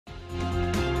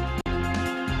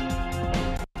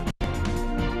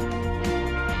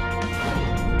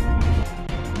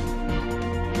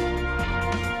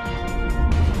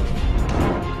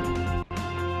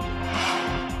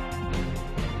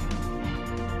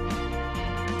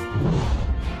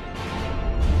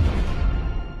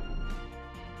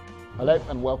Hello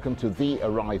and welcome to The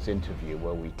Arise interview,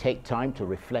 where we take time to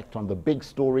reflect on the big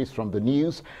stories from the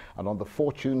news and on the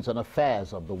fortunes and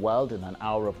affairs of the world in an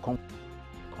hour of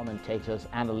commentators,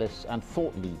 analysts and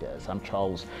thought leaders. I'm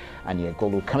Charles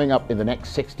Anyegolu. Coming up in the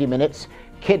next 60 minutes,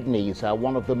 kidneys are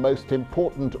one of the most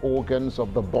important organs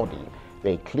of the body.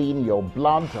 They clean your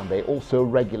blood and they also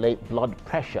regulate blood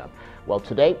pressure. Well,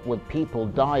 today, with people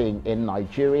dying in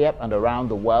Nigeria and around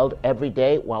the world every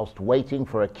day whilst waiting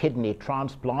for a kidney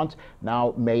transplant,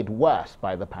 now made worse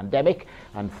by the pandemic,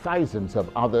 and thousands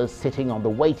of others sitting on the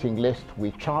waiting list,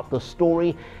 we chart the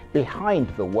story behind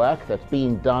the work that's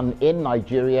being done in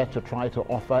Nigeria to try to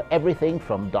offer everything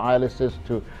from dialysis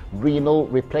to renal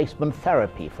replacement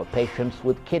therapy for patients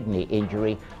with kidney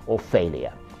injury or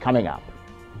failure. Coming up.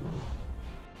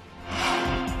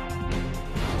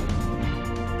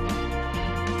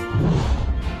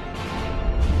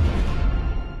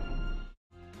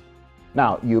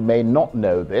 Now, you may not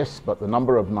know this, but the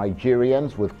number of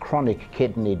Nigerians with chronic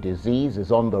kidney disease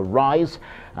is on the rise,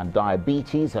 and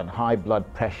diabetes and high blood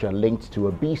pressure linked to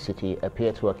obesity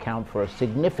appear to account for a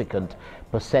significant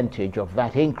percentage of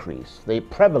that increase. The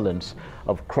prevalence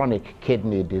of chronic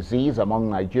kidney disease among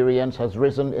Nigerians has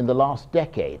risen in the last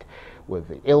decade, with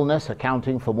the illness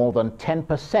accounting for more than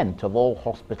 10% of all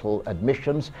hospital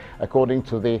admissions, according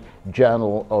to the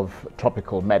Journal of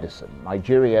Tropical Medicine.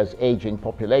 Nigeria's aging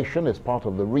population is part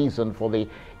of the reason for the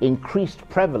increased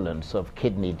prevalence of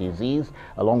kidney disease,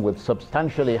 along with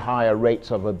substantially higher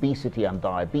rates of obesity and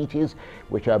diabetes,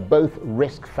 which are both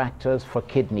risk factors for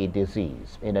kidney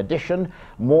disease. In addition,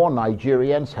 more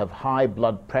Nigerians have high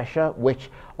blood pressure, which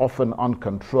often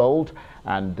uncontrolled,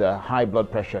 and high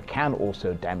blood pressure can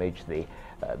also damage the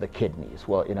kidneys.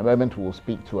 Well, in a moment we'll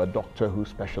speak to a doctor who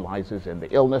specializes in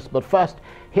the illness, but first,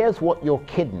 here's what your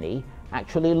kidney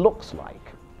actually looks like.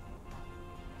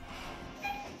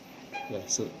 Yeah,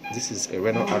 so this is a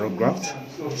renal allograft.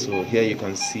 So here you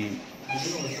can see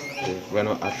the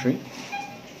renal artery,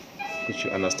 which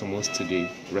you anastomose to the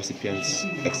recipient's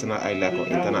external iliac or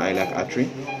internal iliac artery.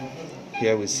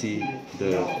 Here we see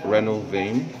the renal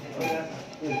vein,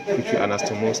 which we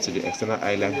anastomose to the external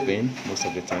iliac vein most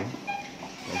of the time.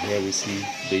 And here we see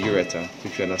the ureter,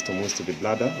 which we anastomose to the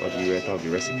bladder or the ureter of the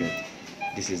recipient.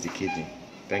 This is the kidney.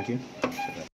 Thank you.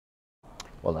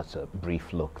 Well, that's a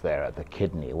brief look there at the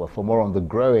kidney. Well, for more on the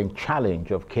growing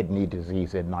challenge of kidney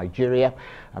disease in Nigeria,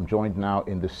 I'm joined now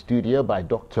in the studio by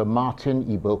Dr. Martin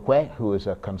Igbokwe, who is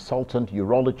a consultant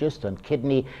urologist and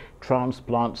kidney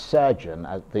transplant surgeon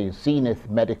at the Zenith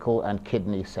Medical and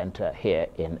Kidney Center here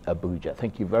in Abuja.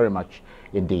 Thank you very much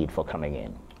indeed for coming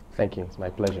in. Thank you. It's my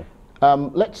pleasure.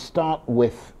 Let's start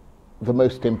with the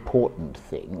most important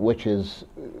thing, which is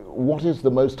what is the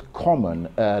most common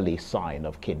early sign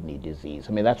of kidney disease?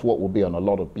 I mean, that's what will be on a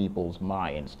lot of people's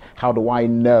minds. How do I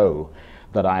know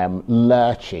that I am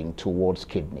lurching towards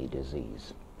kidney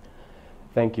disease?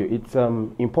 Thank you. It's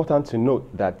important to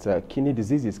note that kidney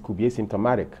diseases could be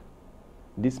asymptomatic.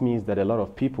 This means that a lot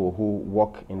of people who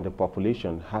work in the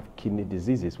population have kidney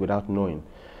diseases without knowing.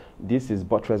 This is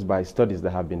buttressed by studies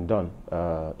that have been done,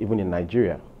 even in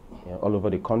Nigeria, all over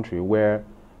the country, where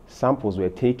samples were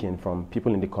taken from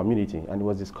people in the community, and it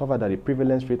was discovered that a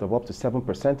prevalence rate of up to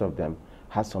 7% of them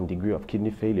has some degree of kidney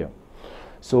failure.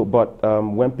 So, but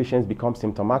when patients become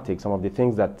symptomatic, some of the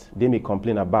things that they may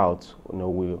complain about,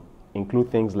 will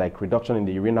include things like reduction in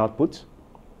the urine output.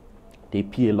 They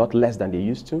pee a lot less than they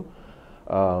used to,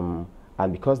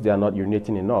 and because they are not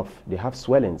urinating enough, they have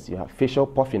swellings. You have facial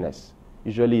puffiness.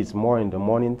 Usually it's more in the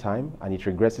morning time, and it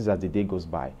regresses as the day goes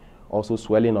by. Also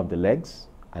swelling of the legs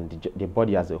and the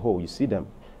body as a whole. You see them.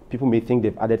 People may think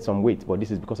they've added some weight, but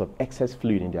this is because of excess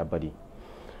fluid in their body.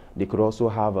 They could also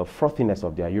have a frothiness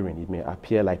of their urine. It may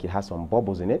appear like it has some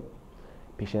bubbles in it.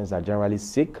 Patients are generally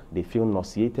sick. They feel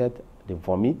nauseated. They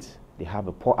vomit. They have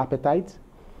a poor appetite.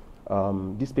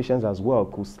 These patients as well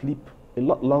could sleep a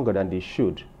lot longer than they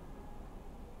should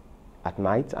at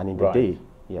night and in the day.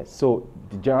 Yes. So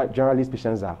generally these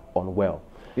patients are unwell.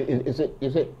 Is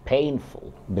it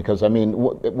painful? Because I mean,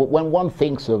 when one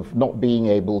thinks of not being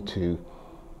able to,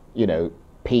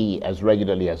 pee as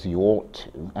regularly as you ought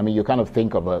to, I mean, you kind of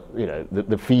think of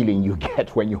the feeling you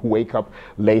get when you wake up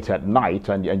late at night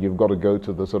and you've got to go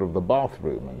to the sort of the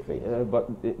bathroom and things. But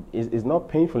it's not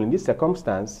painful in this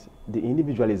circumstance. The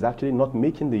individual is actually not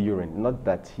making the urine, not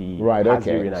that he has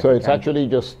urine. So it's actually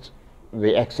just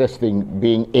the excess thing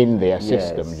being in their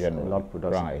system generally. Not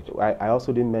production. Right. I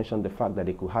also didn't mention the fact that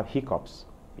they could have hiccups.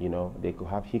 They could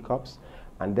have hiccups,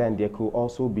 and then there could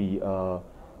also be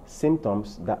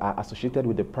symptoms that are associated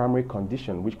with the primary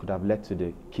condition which could have led to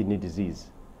the kidney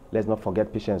disease. Let's not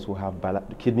forget patients who have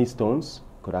kidney stones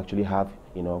could actually have,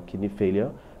 kidney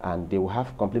failure, and they will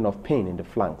have complaint of pain in the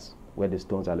flanks where the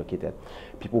stones are located.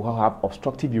 People who have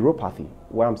obstructive uropathy.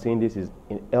 Why I'm saying this is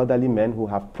in elderly men who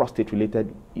have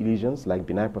prostate-related lesions like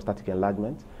benign prostatic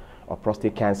enlargement or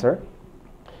prostate cancer.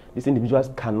 These individuals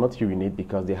cannot urinate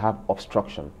because they have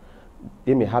obstruction.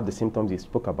 They may have the symptoms you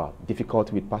spoke about,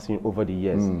 difficulty with passing over the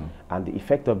years. And the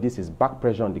effect of this is back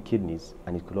pressure on the kidneys,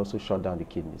 and it could also shut down the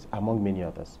kidneys, among many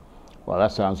others. Well,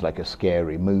 that sounds like a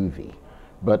scary movie.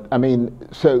 But I mean,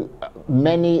 so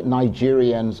many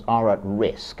Nigerians are at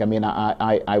risk. I mean,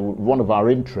 one of our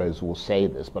intros will say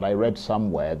this, but I read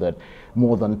somewhere that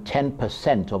more than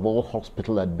 10% of all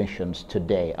hospital admissions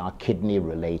today are kidney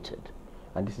related.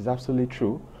 And this is absolutely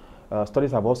true.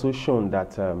 Studies have also shown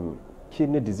that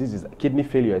kidney diseases, kidney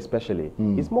failure especially,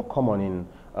 is more common in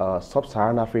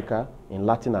sub-Saharan Africa, in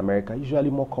Latin America,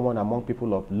 usually more common among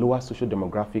people of lower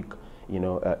socio-demographic,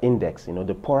 index,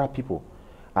 the poorer people.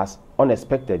 As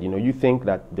unexpected, you think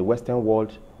that the Western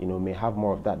world, may have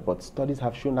more of that, but studies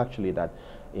have shown actually that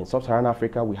in sub-Saharan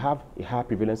Africa, we have a high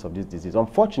prevalence of this disease.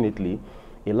 Unfortunately,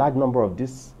 a large number of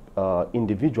these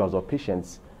individuals or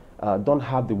patients don't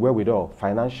have the wherewithal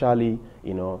financially,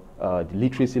 the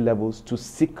literacy levels to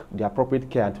seek the appropriate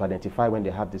care and to identify when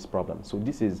they have this problem. So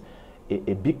this is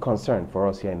a big concern for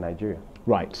us here in Nigeria.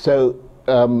 Right. So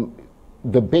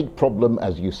the big problem,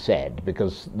 as you said,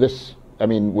 because this, I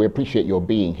mean, we appreciate your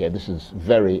being here. This is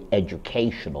very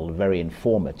educational, very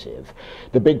informative.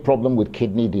 The big problem with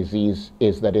kidney disease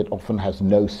is that it often has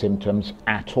no symptoms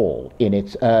at all in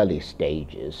its early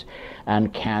stages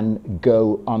and can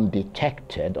go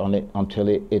undetected until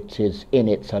it is in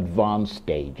its advanced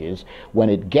stages. When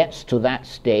it gets to that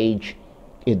stage,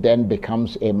 it then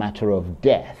becomes a matter of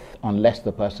death unless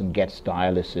the person gets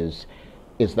dialysis.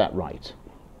 Is that right?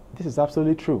 This is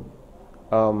absolutely true.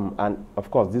 And of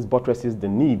course, this buttresses the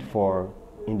need for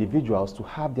individuals to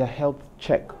have their health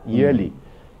checked yearly.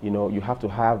 You have to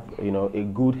have, a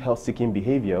good health-seeking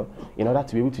behavior in order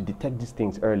to be able to detect these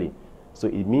things early. So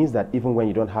it means that even when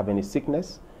you don't have any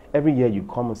sickness, every year you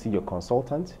come and see your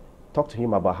consultant, talk to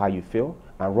him about how you feel,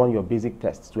 and run your basic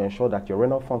tests to ensure that your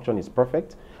renal function is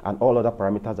perfect and all other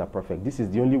parameters are perfect. This is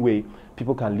the only way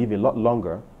people can live a lot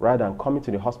longer rather than coming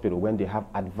to the hospital when they have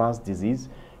advanced disease,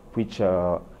 which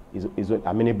is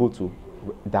amenable to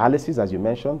dialysis, as you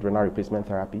mentioned, renal replacement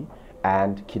therapy,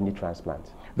 and kidney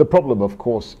transplant. The problem, of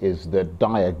course, is that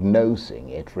diagnosing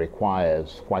it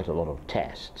requires quite a lot of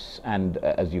tests. And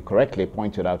as you correctly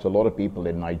pointed out, a lot of people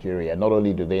in Nigeria, not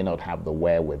only do they not have the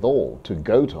wherewithal to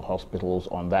go to hospitals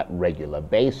on that regular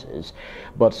basis,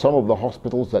 but some of the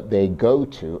hospitals that they go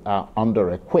to are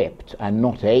under-equipped and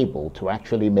not able to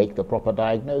actually make the proper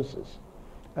diagnosis.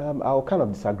 I'll kind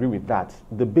of disagree with that.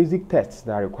 The basic tests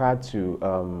that are required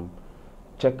to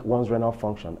check one's renal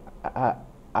function are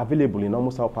available in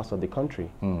almost all parts of the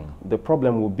country. The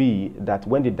problem will be that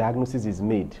when the diagnosis is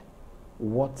made,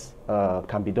 what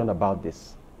can be done about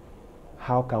this?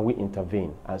 How can we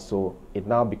intervene? And so it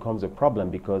now becomes a problem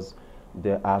because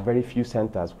there are very few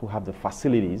centers who have the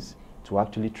facilities to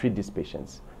actually treat these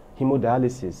patients.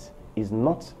 Hemodialysis is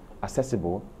not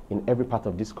accessible in every part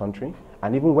of this country,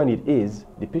 and even when it is,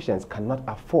 the patients cannot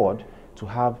afford to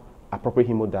have appropriate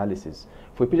hemodialysis.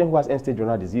 For a patient who has end-stage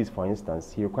renal disease, for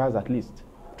instance, he requires at least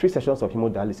 3 sessions of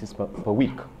hemodialysis per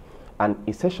week, and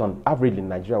a session average in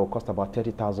Nigeria will cost about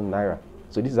 30,000 naira.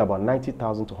 So this is about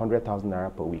 90,000 to 100,000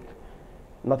 naira per week.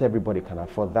 Not everybody can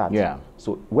afford that. Yeah.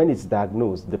 So when it's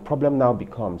diagnosed, the problem now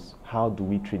becomes, how do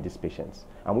we treat these patients?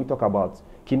 And we talk about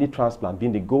kidney transplant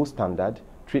being the gold standard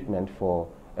treatment for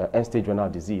end-stage renal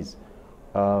disease.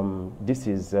 This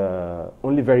is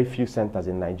only very few centers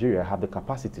in Nigeria have the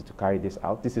capacity to carry this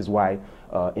out. This is why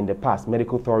in the past,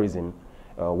 medical tourism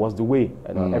was the way.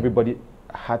 Everybody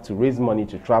had to raise money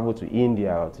to travel to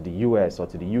India or to the US or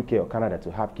to the UK or Canada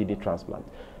to have kidney transplant.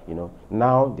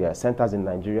 Now there are centers in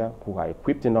Nigeria who are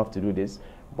equipped enough to do this,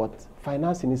 but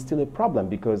financing is still a problem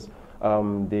because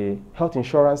the health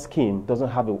insurance scheme doesn't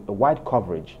have a wide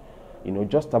coverage.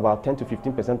 Just about 10 to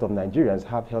 15% of Nigerians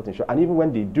have health insurance. And even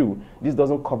when they do, this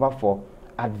doesn't cover for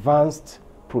advanced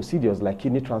procedures like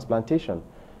kidney transplantation.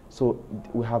 So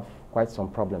we have quite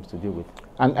some problems to deal with.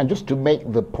 And just to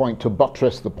make the point, to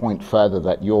buttress the point further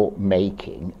that you're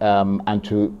making, and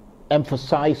to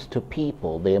emphasize to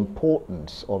people the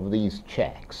importance of these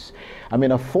checks. I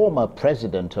mean, a former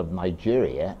president of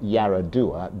Nigeria,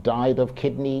 Yar'Adua, died of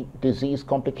kidney disease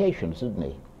complications, didn't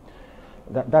he?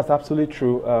 That's absolutely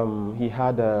true. He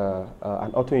had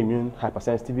an autoimmune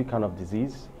hypersensitivity kind of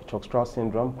disease, Chokes-Strauss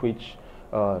syndrome, which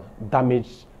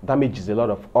damages a lot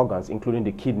of organs, including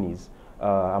the kidneys.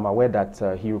 I'm aware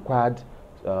that he required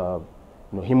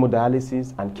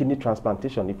hemodialysis and kidney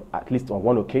transplantation, if at least on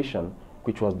one occasion,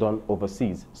 which was done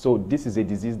overseas. So this is a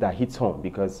disease that hits home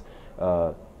because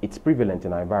it's prevalent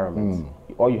in our environment.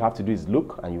 All you have to do is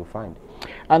look and you'll find.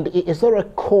 And is there a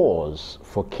cause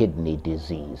for kidney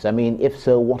disease? I mean, if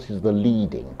so, what is the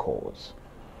leading cause?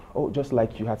 Oh, just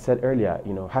like you had said earlier,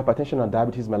 hypertension and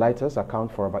diabetes mellitus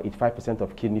account for about 85%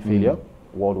 of kidney failure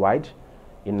worldwide.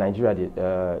 In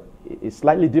Nigeria, it's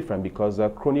slightly different because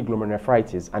chronic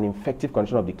glomerulonephritis, an infective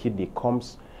condition of the kidney,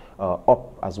 comes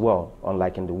up as well,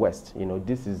 unlike in the West.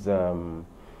 This is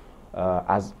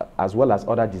as well as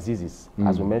other diseases,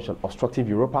 as we mentioned, obstructive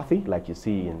uropathy, like you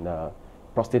see in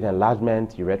prostate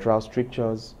enlargement, urethral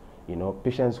strictures,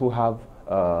 patients who have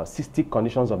cystic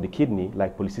conditions of the kidney,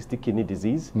 like polycystic kidney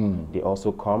disease, they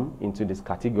also come into this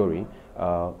category.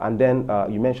 And then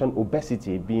you mentioned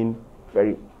obesity being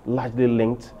very largely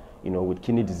linked, with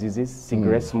kidney diseases,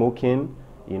 cigarette smoking,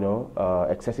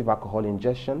 excessive alcohol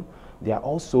ingestion. There are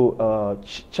also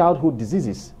childhood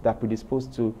diseases that predispose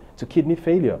to kidney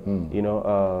failure,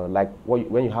 like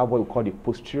when you have what we call the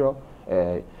posterior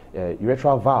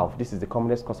urethral valve. This is the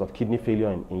commonest cause of kidney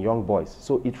failure in young boys.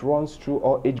 So it runs through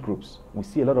all age groups. We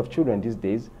see a lot of children these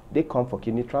days, they come for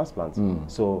kidney transplants.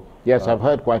 So yes, I've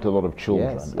heard quite a lot of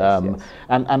children. Yes.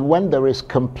 And when there is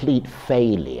complete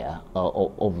failure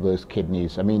of those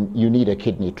kidneys, I mean, you need a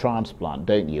kidney transplant,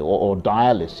 don't you? Or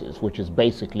dialysis, which is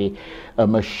basically a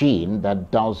machine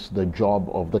that does the job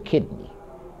of the kidney.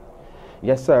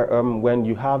 Yes, sir. When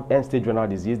you have end-stage renal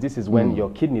disease, this is when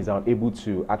your kidneys are unable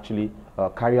to actually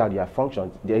carry out their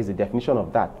function. There is a definition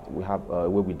of that. We have where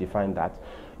we define that.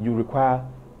 You require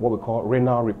what we call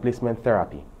renal replacement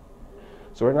therapy.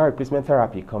 So renal replacement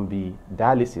therapy can be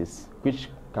dialysis, which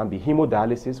can be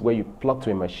hemodialysis, where you plug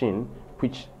to a machine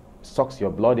which sucks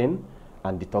your blood in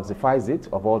and detoxifies it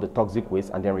of all the toxic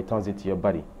waste and then returns it to your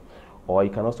body. Or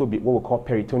it can also be what we call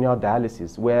peritoneal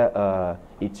dialysis, where a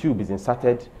tube is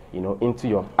inserted into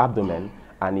your abdomen,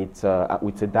 and it's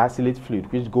with a diastillate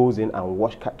fluid which goes in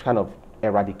and kind of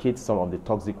eradicates some of the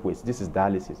toxic waste. This is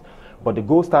dialysis. But the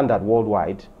gold standard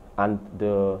worldwide and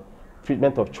the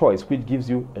treatment of choice, which gives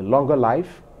you a longer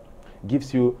life,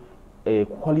 gives you a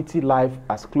quality life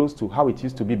as close to how it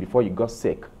used to be before you got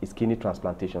sick, is kidney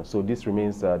transplantation. So this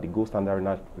remains the gold standard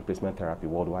renal replacement therapy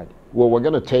worldwide. Well, we're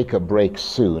going to take a break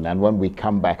soon, and when we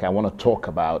come back, I want to talk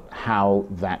about how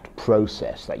that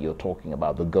process that you're talking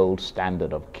about, the gold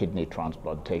standard of kidney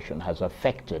transplantation, has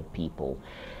affected people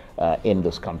in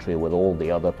this country with all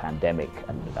the other pandemic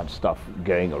and stuff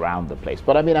going around the place.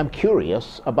 But I mean, I'm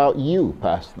curious about you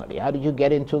personally. How did you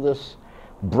get into this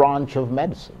branch of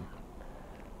medicine?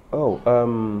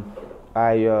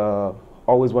 I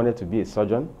always wanted to be a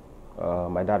surgeon.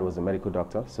 My dad was a medical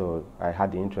doctor, so I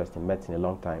had the interest in medicine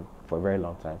for a very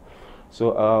long time.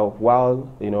 So while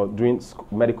during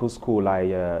medical school,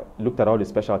 I looked at all the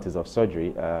specialties of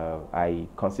surgery. I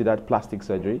considered plastic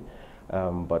surgery,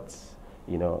 but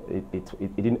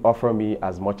it didn't offer me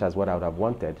as much as what I would have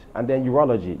wanted. And then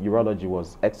urology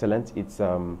was excellent. It's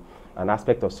an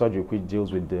aspect of surgery which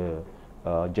deals with the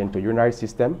genitourinary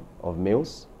system of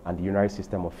males and the urinary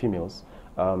system of females.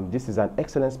 This is an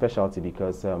excellent specialty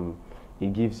because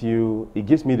it gives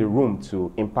me the room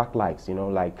to impact lives,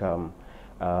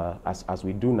 as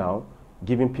we do now,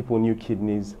 giving people new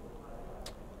kidneys,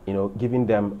 giving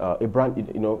them a brand,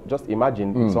 just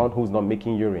imagine someone who's not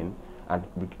making urine and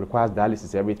requires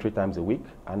dialysis every 3 times a week,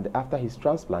 and after his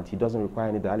transplant, he doesn't require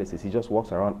any dialysis. He just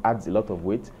walks around, adds a lot of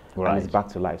weight, and is back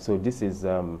to life. So this is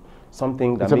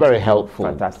something that makes a very helpful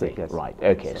fantastic. Yes. Right,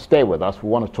 okay, so stay with us. We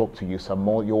want to talk to you some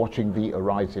more. You're watching the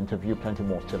Arise interview, plenty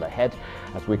more still ahead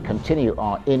as we continue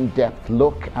our in-depth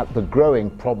look at the growing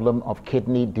problem of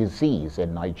kidney disease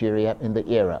in Nigeria in the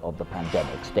era of the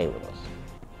pandemic. Stay with us.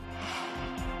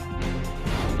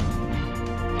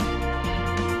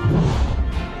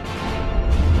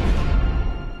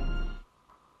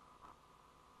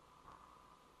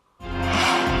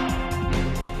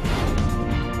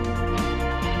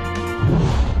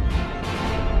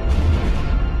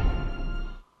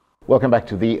 Welcome back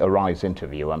to the Arise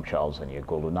interview. I'm Charles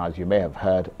Onyegolu. Now, as you may have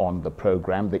heard on the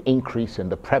program, the increase in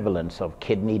the prevalence of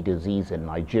kidney disease in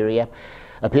Nigeria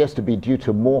appears to be due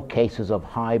to more cases of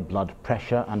high blood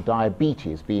pressure and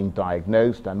diabetes being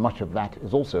diagnosed, and much of that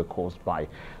is also caused by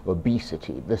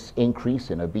obesity. This increase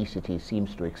in obesity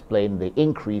seems to explain the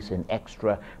increase in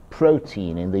extra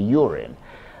protein in the urine.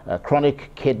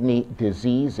 Chronic kidney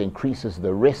disease increases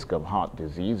the risk of heart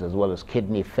disease as well as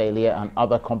kidney failure and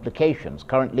other complications.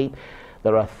 Currently,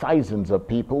 there are thousands of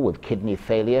people with kidney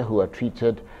failure who are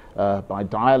treated by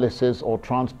dialysis or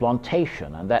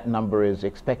transplantation, and that number is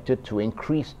expected to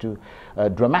increase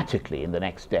dramatically in the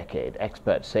next decade.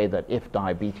 Experts say that if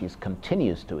diabetes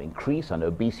continues to increase and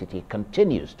obesity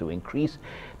continues to increase,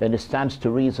 then it stands to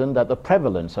reason that the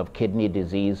prevalence of kidney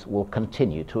disease will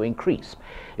continue to increase.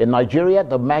 In Nigeria,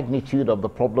 the magnitude of the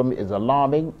problem is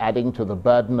alarming, adding to the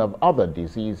burden of other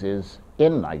diseases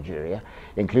in Nigeria,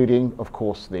 including, of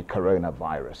course, the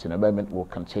coronavirus. In a moment, we'll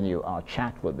continue our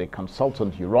chat with the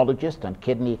consultant urologist and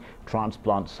kidney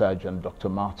transplant surgeon, Dr.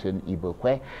 Martin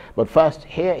Igbokwe. But first,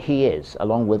 here he is,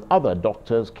 along with other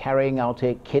doctors, carrying out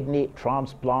a kidney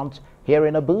transplant here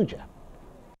in Abuja.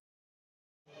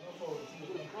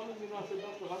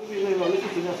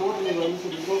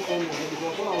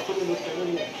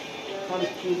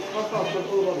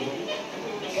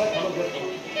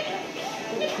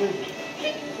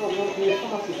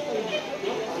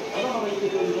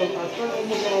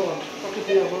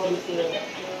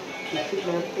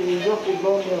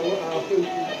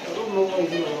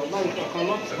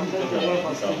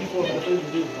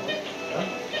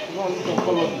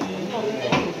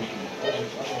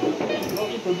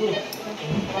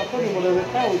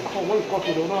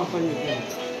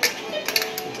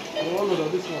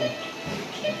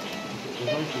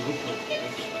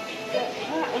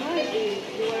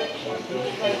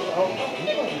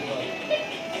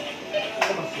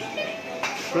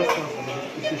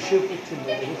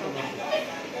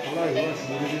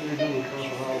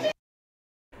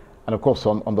 And of course,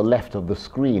 on the left of the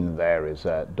screen there is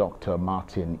Dr.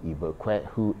 Martin Igbokwe,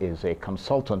 who is a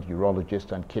consultant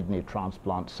urologist and kidney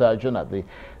transplant surgeon at the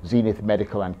Zenith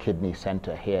Medical and Kidney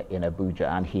Center here in Abuja,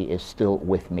 and he is still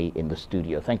with me in the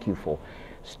studio. Thank you for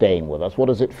staying with us. What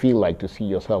does it feel like to see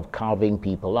yourself carving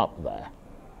people up there?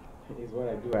 It's what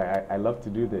I do. I love to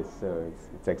do this, so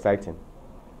it's exciting.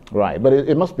 Right, but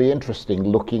it must be interesting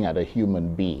looking at a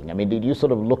human being. I mean, did you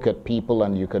sort of look at people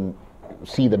and you can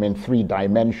see them in three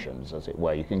dimensions, as it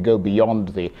were? You can go beyond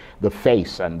the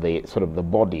face and the sort of the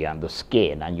body and the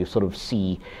skin, and you sort of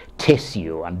see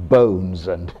tissue and bones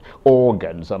and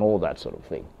organs and all that sort of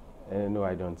thing. No,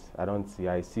 I don't. I don't see.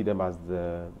 I see them as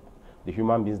the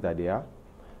human beings that they are.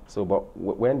 So, but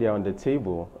when they're on the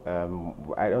table,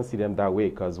 I don't see them that way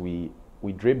because we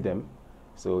drape them.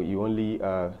 So you only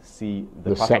see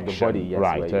the part section of the body, yes,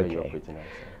 right, where okay. you're operating on.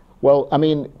 Well, I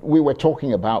mean, we were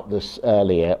talking about this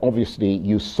earlier. Obviously,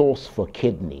 you source for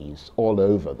kidneys all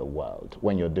over the world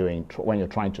when you're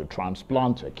trying to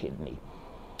transplant a kidney.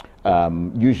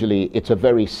 Usually, it's a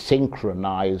very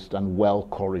synchronized and well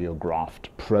choreographed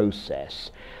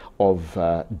process of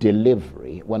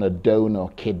delivery when a donor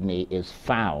kidney is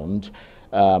found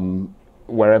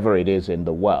wherever it is in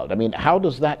the world. I mean, how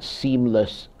does that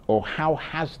seamless, or how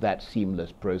has that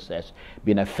seamless process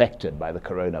been affected by the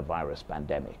coronavirus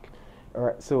pandemic? All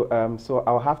right, so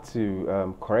I'll have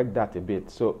to correct that a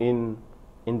bit. So in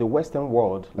the Western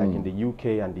world, like in the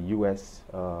UK and the US,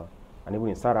 and even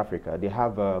in South Africa, they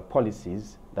have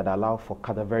policies that allow for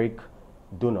cadaveric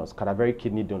donors, cadaveric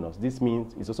kidney donors. This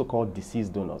means it's also called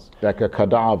deceased donors. Like a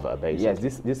cadaver, basically.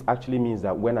 Yes, this actually means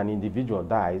that when an individual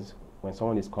dies, when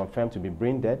someone is confirmed to be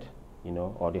brain dead, you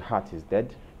know, or the heart is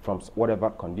dead from whatever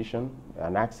condition,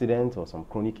 an accident or some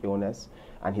chronic illness,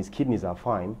 and his kidneys are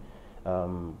fine,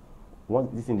 once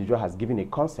this individual has given a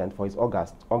consent for his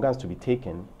organs to be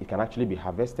taken, it can actually be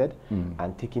harvested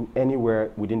and taken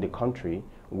anywhere within the country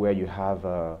where you have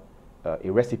a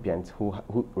recipient who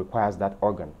requires that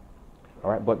organ. All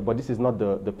right, but this is not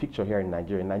the picture here in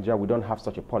Nigeria. In Nigeria, we don't have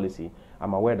such a policy.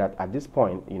 I'm aware that at this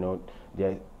point, you know,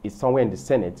 there is somewhere in the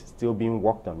Senate still being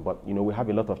worked on, but you know, we have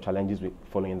a lot of challenges with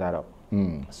following that up.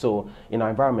 So in our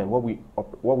environment,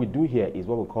 what we do here is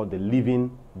what we call the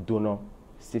living donor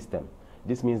system.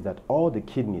 This means that all the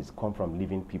kidneys come from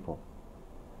living people.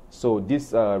 So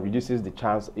this reduces the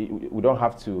chance. We don't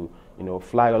have to, you know,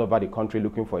 fly all over the country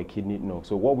looking for a kidney. No.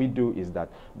 So what we do is that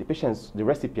the patients, the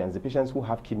recipients, the patients who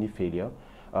have kidney failure,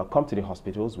 come to the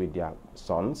hospitals with their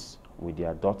sons, with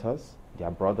their daughters,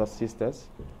 their brothers, sisters.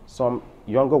 Some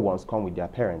younger ones come with their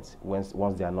parents once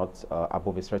they are not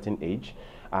above a certain age.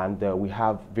 And we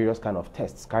have various kind of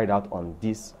tests carried out on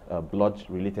these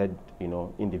blood-related, you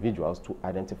know, individuals to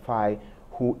identify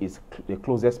who is the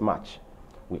closest match.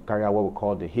 We carry out what we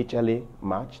call the HLA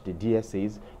match, the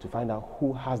DSAs, to find out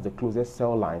who has the closest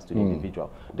cell lines to the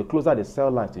individual. The closer the cell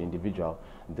lines to the individual,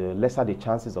 the lesser the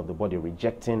chances of the body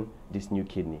rejecting this new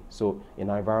kidney. So in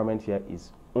our environment here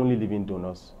is only living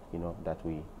donors, you know, that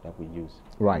we use.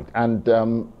 Right, and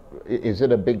is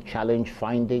it a big challenge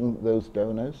finding those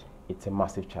donors? It's a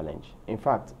massive challenge. In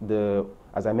fact,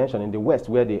 as I mentioned, in the West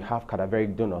where they have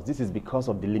cadaveric donors, this is because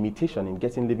of the limitation in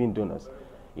getting living donors.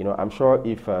 You know, I'm sure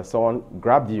if someone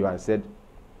grabbed you and said,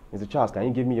 Mr. Charles, can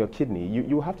you give me your kidney?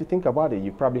 You have to think about it.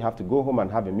 You probably have to go home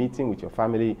and have a meeting with your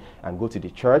family and go to the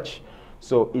church.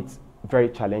 So it's very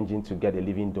challenging to get a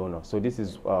living donor. So this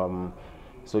is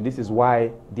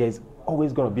why there's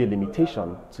always going to be a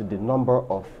limitation to the number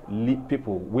of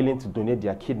people willing to donate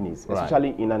their kidneys,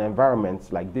 especially in an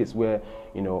environment like this where,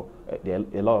 you know, there are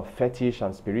a lot of fetish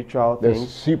and spiritual things.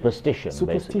 There's superstition.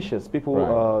 Superstitious.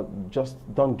 People just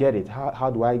don't get it.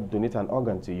 How do I donate an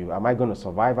organ to you? Am I going to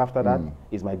survive after that?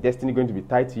 Is my destiny going to be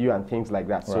tied to you, and things like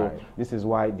that? So this is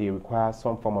why they require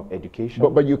some form of education.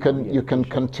 But you can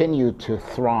continue to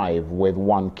thrive with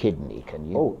one kidney, can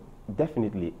you? Oh,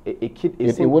 definitely.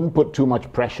 It wouldn't put too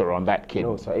much pressure on that kidney.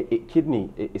 No, so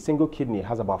a single kidney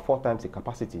has about 4 times the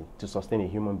capacity to sustain a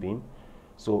human being.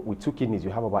 So with 2 kidneys, you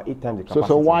have about 8 times the capacity.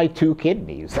 So why 2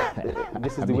 kidneys?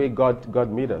 This is the way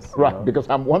God made us. Right, you know? because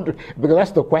I'm wondering, because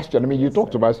that's the question. I mean, you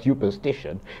talked about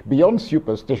superstition. Beyond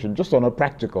superstition, just on a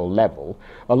practical level,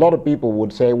 a lot of people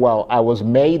would say, well, I was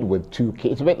made with 2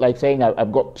 kidneys. It's a bit like saying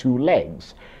I've got 2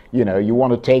 legs. You know, you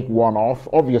want to take one off.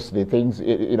 Obviously,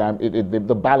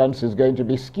 the balance is going to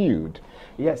be skewed.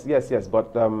 Yes.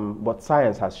 But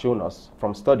science has shown us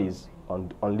from studies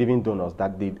on living donors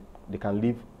that they can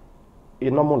live a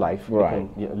normal life. They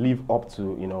can live up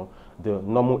to, you know, the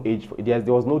normal age. There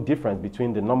was no difference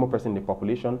between the normal person in the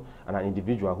population and an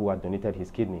individual who had donated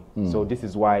his kidney. So this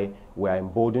is why we are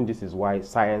emboldened. This is why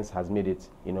science has made it,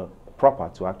 you know,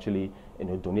 proper to actually, you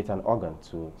know, donate an organ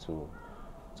to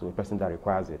a person that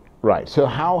requires it. Right. So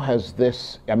how has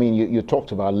this, I mean, you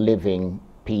talked about living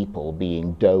people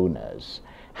being donors.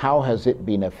 How has it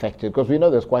been affected? Because we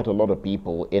know there's quite a lot of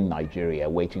people in Nigeria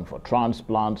waiting for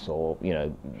transplants or, you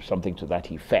know, something to that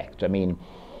effect. I mean,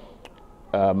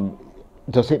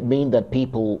 does it mean that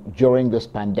people during this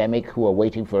pandemic who are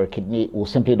waiting for a kidney will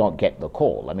simply not get the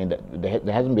call? I mean,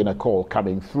 there hasn't been a call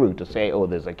coming through to say, oh,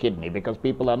 there's a kidney, because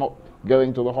people are not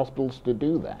going to the hospitals to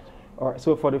do that. All right,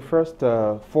 so for the first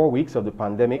 4 weeks of the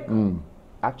pandemic,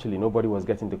 actually nobody was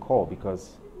getting the call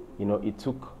because, you know, it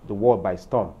took the world by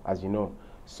storm, as you know.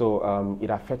 So it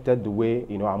affected the way,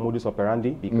 you know, our modus operandi,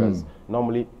 because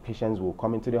normally patients will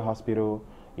come into the hospital,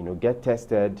 you know, get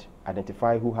tested,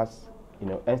 identify who has, you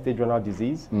know, end-stage renal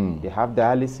disease. They have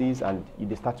dialysis, and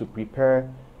they start to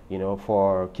prepare, you know,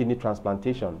 for kidney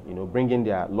transplantation, you know, bringing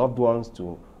their loved ones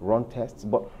to run tests.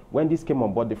 But when this came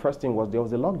on board, the first thing was there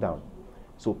was a lockdown.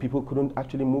 So people couldn't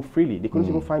actually move freely. They couldn't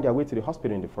even find their way to the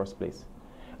hospital in the first place.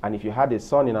 And if you had a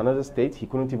son in another state, he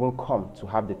couldn't even come to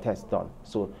have the test done.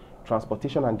 So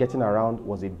transportation and getting around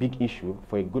was a big issue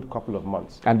for a good couple of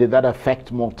months. And did that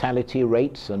affect mortality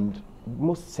rates? And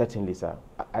most certainly, sir.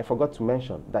 I forgot to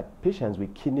mention that patients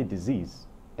with kidney disease,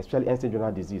 especially end-stage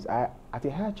renal disease, are at a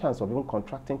higher chance of even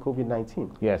contracting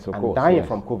COVID-19. Yes, of course. And dying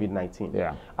from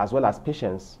COVID-19. As well as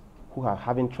patients who have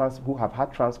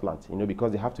had transplant, you know,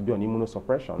 because they have to be on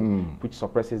immunosuppression, which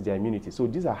suppresses their immunity. So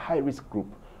these are high-risk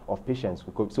group of patients.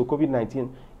 So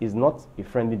COVID-19 is not a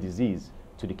friendly disease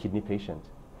to the kidney patient.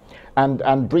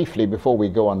 And briefly, before we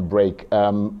go on break,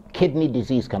 kidney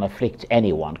disease can afflict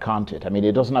anyone, can't it? I mean,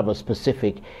 it doesn't have a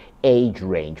specific age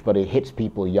range, but it hits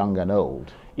people young and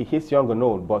old. It hits young and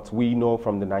old, but we know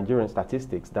from the Nigerian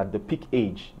statistics that the peak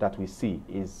age that we see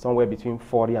is somewhere between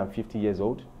 40 and 50 years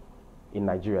old. In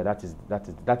Nigeria, that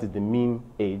is the mean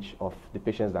age of the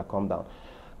patients that come down.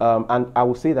 And I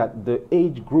will say that the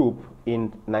age group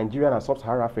in Nigeria and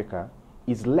Sub-Saharan Africa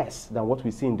is less than what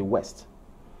we see in the West.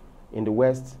 In the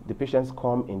West, the patients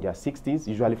come in their 60s,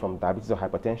 usually from diabetes or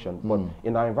hypertension. But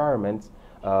in our environment,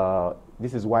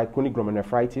 this is why chronic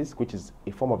glomerulonephritis, which is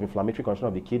a form of inflammatory condition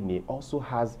of the kidney, also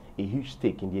has a huge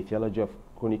stake in the etiology of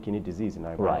chronic kidney disease in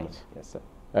our environment. Right. Yes, sir.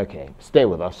 Okay, stay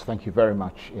with us. Thank you very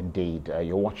much indeed.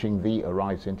 You're watching the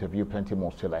Arise interview. Plenty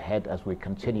more still ahead as we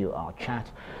continue our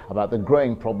chat about the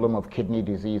growing problem of kidney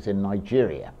disease in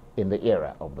Nigeria in the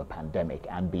era of the pandemic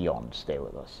and beyond. Stay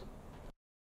with us.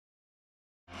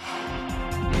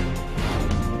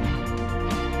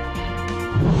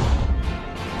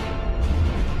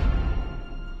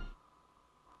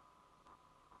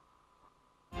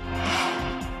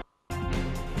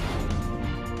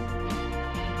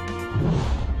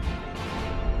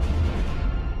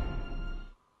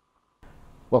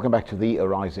 Welcome back to the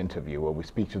Arise interview, where we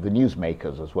speak to the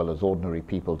newsmakers as well as ordinary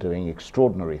people doing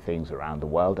extraordinary things around the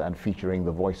world and featuring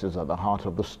the voices at the heart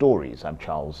of the stories. I'm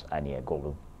Charles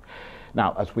Aniegolu.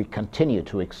 Now, as we continue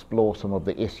to explore some of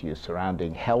the issues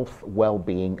surrounding health,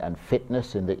 well-being and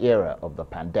fitness in the era of the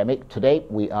pandemic, today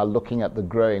we are looking at the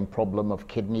growing problem of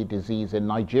kidney disease in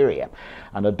Nigeria.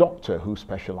 And a doctor who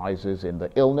specializes in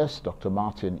the illness, Dr.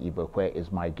 Martin Igbokwe,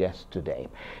 is my guest today.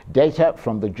 Data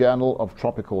from the Journal of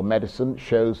Tropical Medicine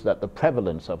shows that the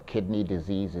prevalence of kidney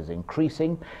disease is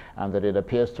increasing and that it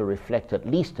appears to reflect, at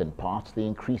least in part, the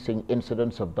increasing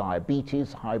incidence of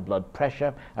diabetes, high blood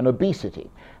pressure and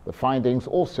obesity. The findings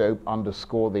also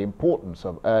underscore the importance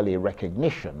of early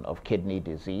recognition of kidney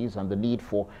disease and the need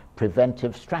for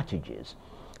preventive strategies.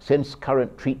 Since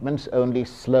current treatments only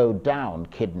slow down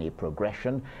kidney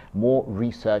progression, more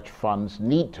research funds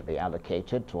need to be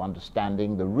allocated to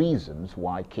understanding the reasons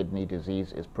why kidney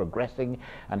disease is progressing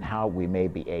and how we may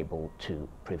be able to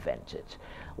prevent it.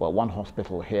 Well, one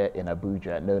hospital here in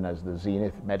Abuja, known as the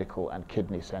Zenith Medical and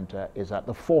Kidney Center, is at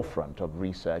the forefront of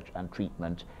research and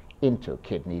treatment into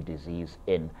kidney disease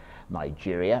in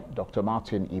Nigeria. Dr.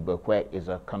 Martin Igbokwe is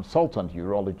a consultant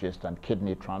urologist and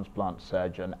kidney transplant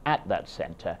surgeon at that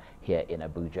center here in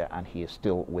Abuja, and he is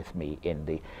still with me in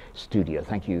the studio.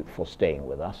 Thank you for staying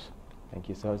with us. Thank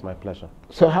you, sir. It's my pleasure.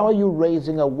 So how are you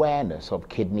raising awareness of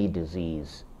kidney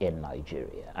disease in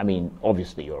Nigeria? I mean,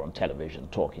 obviously you're on television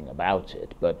talking about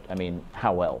it, but I mean,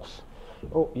 how else?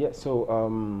 Oh, yeah.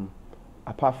 So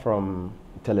apart from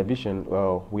television,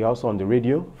 well, we're also on the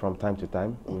radio from time to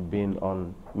time. We've been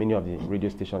on many of the radio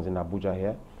stations in Abuja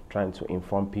here, trying to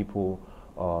inform people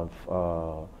of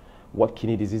what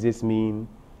kidney diseases mean,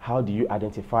 how do you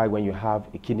identify when you have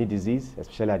a kidney disease,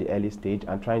 especially at the early stage,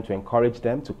 and trying to encourage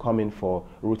them to come in for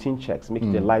routine checks, make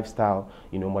it a lifestyle,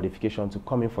 modification to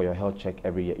come in for your health check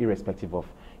every year, irrespective of,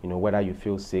 whether you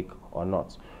feel sick or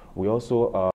not. We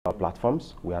also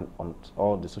platforms. We are on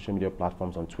all the social media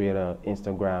platforms, on Twitter,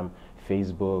 Instagram,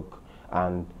 Facebook,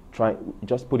 and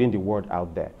just putting the word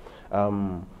out there.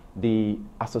 The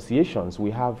associations,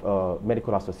 we have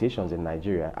medical associations in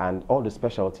Nigeria, and all the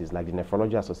specialties like the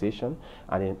Nephrology Association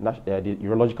and the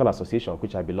Urological Association,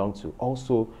 which I belong to,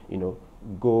 also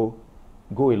go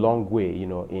a long way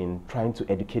in trying to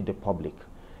educate the public.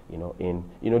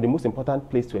 The most important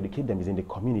place to educate them is in the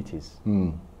communities.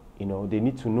 They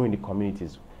need to know in the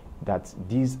communities that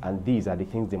these and these are the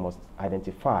things they must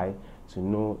identify to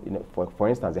know, for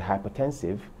instance, a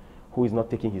hypertensive who is not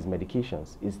taking his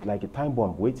medications is like a time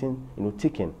bomb waiting,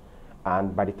 ticking.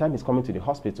 And by the time he's coming to the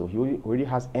hospital, he already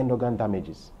has end organ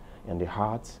damages in the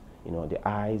heart, the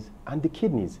eyes, and the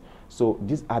kidneys. So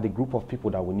these are the group of people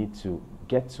that we need to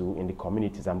get to in the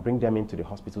communities and bring them into the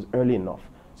hospitals early enough.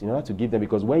 So in order to give them,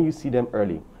 because when you see them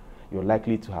early, you're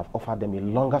likely to have offered them a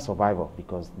longer survival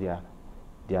because their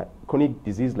chronic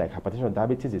disease like hypertension or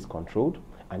diabetes is controlled,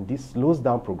 and this slows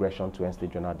down progression to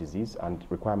end-stage renal disease and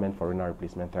requirement for renal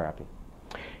replacement therapy.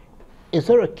 Is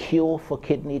there a cure for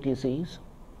kidney disease?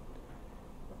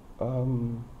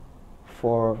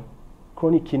 For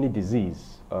chronic kidney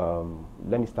disease,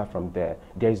 let me start from there.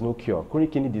 There is no cure.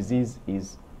 Chronic kidney disease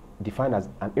is defined as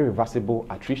an irreversible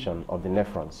attrition of the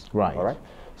nephrons. Right. All right?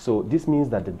 So this means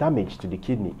that the damage to the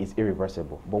kidney is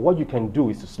irreversible. But what you can do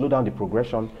is to slow down the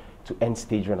progression to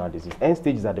end-stage renal disease.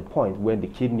 End-stage is at the point where the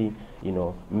kidney,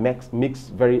 makes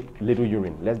very little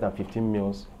urine, less than 15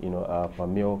 mils, per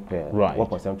mil per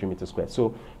 1.73 meters squared.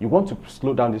 So you want to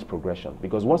slow down this progression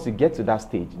because once you get to that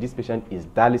stage, this patient is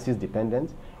dialysis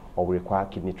dependent or will require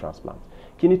kidney transplant.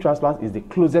 Kidney transplant is the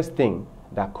closest thing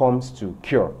that comes to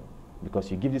cure because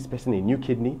you give this person a new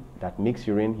kidney that makes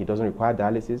urine, he doesn't require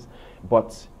dialysis,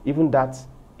 but even that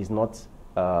is not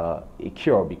a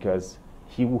cure because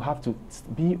he will have to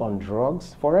be on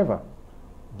drugs forever.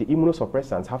 The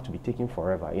immunosuppressants have to be taken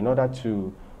forever in order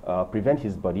to prevent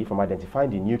his body from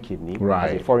identifying the new kidney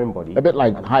as a foreign body. A bit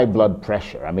like high blood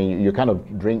pressure. I mean, you kind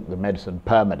of drink the medicine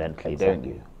permanently, don't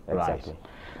you? Exactly. Right.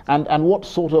 And what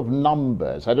sort of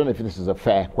numbers, I don't know if this is a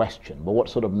fair question, but what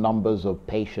sort of numbers of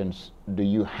patients do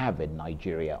you have in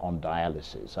Nigeria on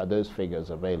dialysis? Are those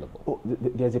figures available? Oh,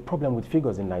 there's a problem with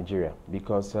figures in Nigeria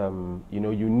because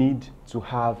you need to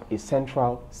have a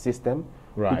central system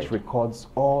which records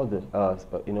all the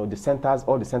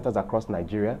all the centers across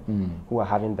Nigeria who are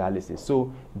having dialysis.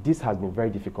 So this has been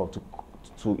very difficult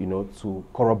to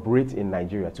corroborate in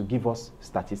Nigeria to give us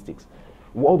statistics.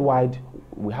 Worldwide,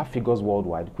 we have figures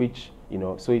worldwide, which,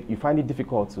 so you find it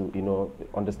difficult to,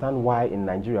 understand why in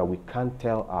Nigeria we can't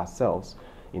tell ourselves,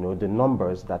 the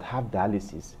numbers that have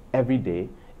dialysis every day,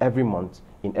 every month,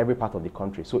 in every part of the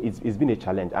country. So it's been a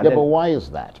challenge. And yeah, but why is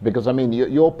that? Because, I mean,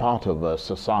 you're part of a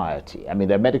society. I mean,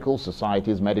 there are medical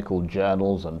societies, medical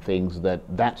journals and things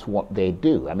that's what they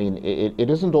do. I mean, it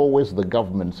isn't always the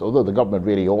government's, although the government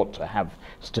really ought to have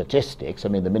statistics, I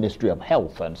mean, the Ministry of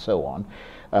Health and so on,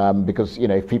 because, you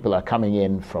know, if people are coming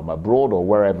in from abroad or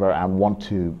wherever and want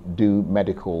to do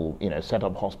medical, you know, set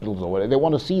up hospitals or whatever, they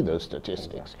want to see those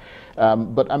statistics.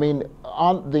 But I mean,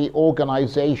 aren't the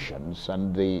organizations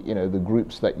and the, you know, the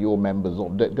groups that you're members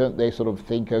of, don't they sort of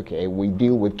think, okay, we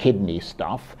deal with kidney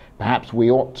stuff, perhaps we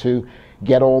ought to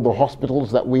get all the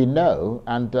hospitals that we know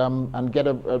and get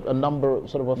a number,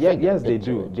 sort of a figure? Yes, they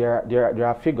do. There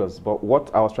are figures, but what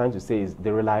I was trying to say is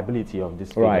the reliability of these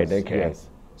figures. Right, okay. Yes.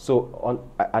 So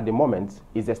at the moment,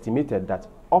 it's estimated that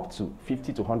up to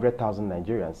 50 to 100,000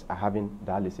 Nigerians are having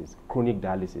dialysis, chronic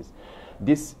dialysis.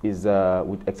 This is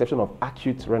with exception of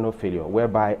acute renal failure,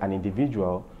 whereby an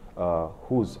individual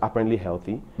who's apparently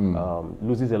healthy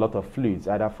loses a lot of fluids,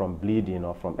 either from bleeding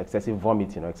or from excessive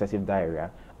vomiting or excessive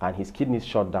diarrhea, and his kidneys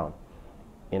shut down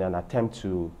in an attempt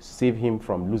to save him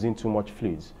from losing too much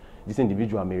fluids. This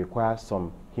individual may require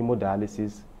some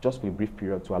hemodialysis just for a brief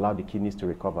period to allow the kidneys to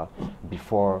recover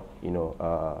before, you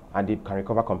know, and they can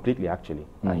recover completely actually,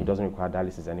 and he doesn't require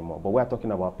dialysis anymore. But we're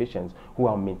talking about patients who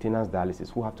are on maintenance dialysis,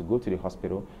 who have to go to the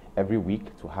hospital every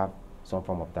week to have some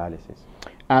form of dialysis.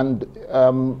 And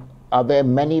are there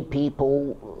many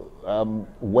people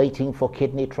waiting for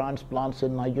kidney transplants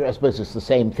in Nigeria? I suppose it's the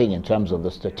same thing in terms of the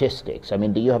statistics. I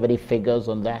mean, do you have any figures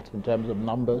on that in terms of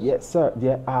numbers? Yes, sir.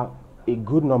 There are a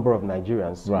good number of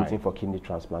Nigerians waiting for kidney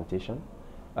transplantation.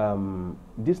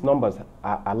 These numbers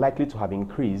are likely to have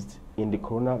increased in the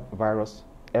coronavirus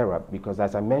era because,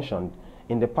 as I mentioned,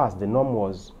 in the past, the norm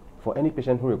was for any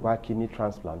patient who required kidney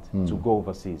transplant to go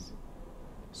overseas.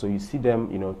 So you see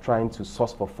them, you know, trying to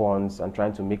source for funds and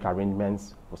trying to make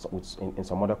arrangements in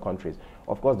some other countries.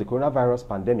 Of course, the coronavirus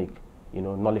pandemic, you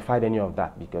know, nullified any of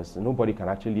that because nobody can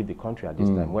actually leave the country at this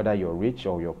time, whether you're rich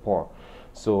or you're poor.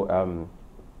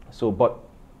 So, but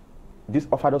this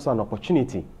offered also an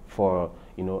opportunity for,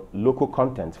 you know, local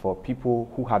content for people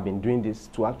who have been doing this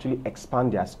to actually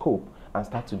expand their scope and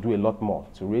start to do a lot more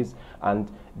to raise.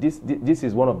 And this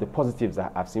is one of the positives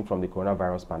that I've seen from the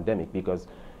coronavirus pandemic because,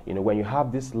 you know, when you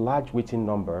have this large waiting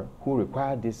number who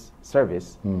require this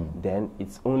service, then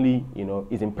it's only, you know,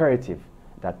 it's imperative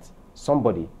that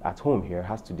somebody at home here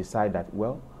has to decide that,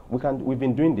 well, we've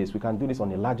been doing this, we can do this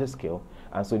on a larger scale,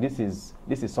 and so this is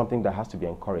something that has to be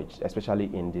encouraged, especially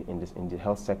in the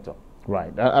health sector.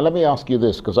 Right. Let me ask you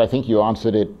this, because I think you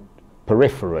answered it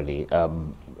peripherally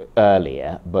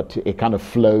earlier, but it kind of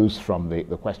flows from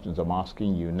the questions I'm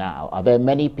asking you now. Are there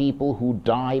many people who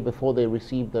die before they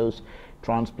receive those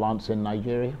transplants in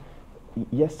Nigeria?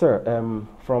 Yes, sir.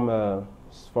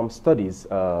 From studies,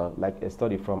 like a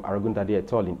study from Aragundade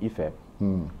et al. In Ife,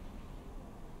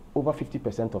 over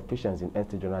 50% of patients in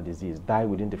end-stage renal disease die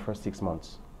within the first 6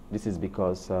 months. This is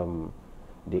because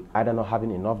they either not having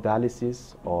enough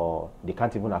dialysis or they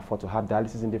can't even afford to have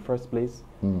dialysis in the first place.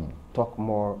 Talk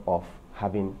more of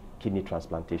having kidney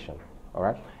transplantation. All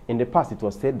right. In the past, it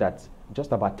was said that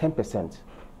just about 10%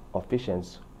 of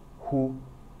patients who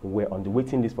were on the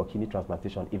waiting list for kidney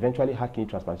transplantation eventually had kidney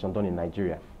transplantation done in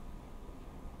Nigeria.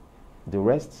 The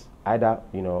rest, either,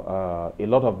 you know, a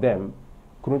lot of them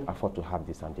couldn't afford to have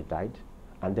this and they died,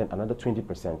 and then another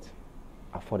 20%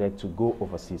 afforded to go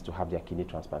overseas to have their kidney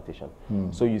transplantation.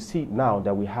 So you see now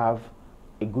that we have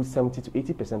a good 70 to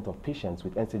 80% of patients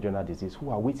with end-stage renal disease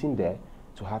who are waiting there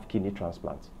to have kidney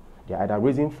transplants. They're either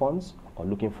raising funds or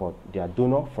looking for their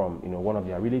donor from, you know, one of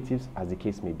their relatives, as the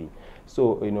case may be.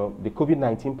 So, you know, the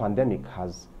COVID-19 pandemic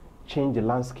has changed the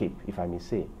landscape, if I may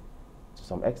say, to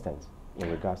some extent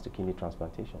in regards to kidney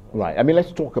transplantation. Right. I mean,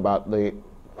 let's talk about the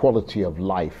quality of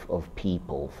life of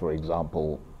people, for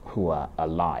example, who are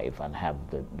alive and have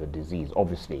the disease.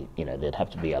 Obviously, you know, they'd have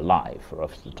to be alive for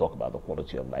us to talk about the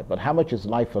quality of life. But how much is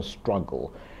life a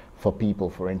struggle for people,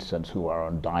 for instance, who are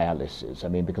on dialysis? I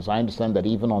mean, because I understand that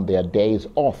even on their days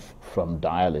off from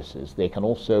dialysis, they can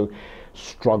also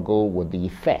struggle with the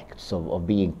effects of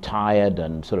being tired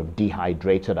and sort of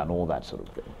dehydrated and all that sort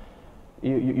of thing.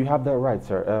 You have that right,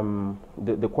 sir.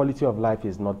 The quality of life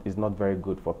is not very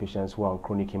good for patients who are on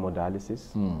chronic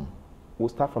hemodialysis. We'll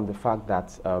start from the fact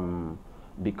that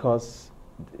because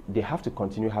they have to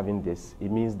continue having this,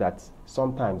 it means that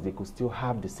sometimes they could still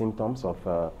have the symptoms of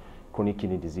chronic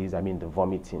kidney disease. I mean, the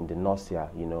vomiting, the nausea,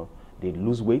 you know, they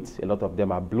lose weight. A lot of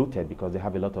them are bloated because they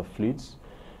have a lot of fluids.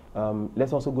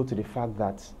 Let's also go to the fact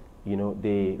that, you know,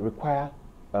 they require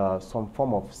some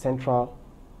form of central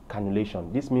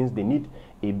cannulation. This means they need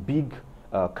a big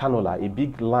cannula, a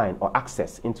big line or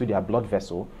access into their blood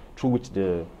vessel through which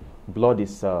the blood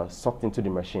is sucked into the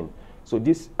machine. So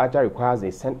this actually requires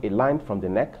a line from the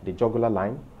neck, the jugular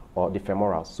line, or the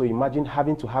femoral. So imagine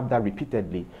having to have that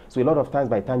repeatedly. So a lot of times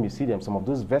by the time you see them, some of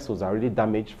those vessels are really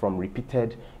damaged from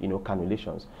repeated,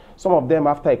 cannulations. Some of them,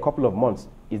 after a couple of months,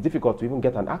 it's difficult to even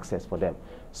get an access for them.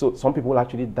 So some people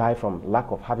actually die from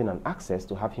lack of having an access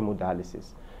to have hemodialysis.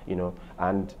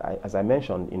 And as I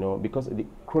mentioned, because the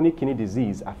chronic kidney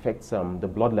disease affects the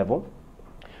blood level,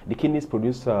 the kidneys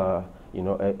produce a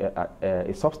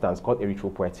substance called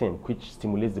erythropoietin, which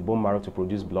stimulates the bone marrow to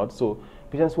produce blood. So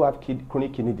patients who have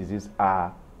chronic kidney disease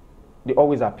they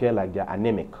always appear like they're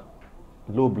anemic,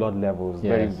 low blood levels,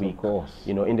 very weak. Of course.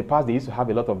 In the past they used to have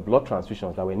a lot of blood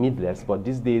transfusions that were needless, but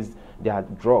these days there are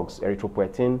drugs,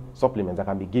 erythropoietin supplements that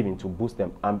can be given to boost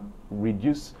them and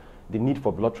reduce the need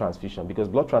for blood transfusion, because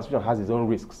blood transfusion has its own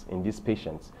risks in these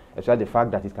patients, especially the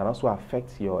fact that it can also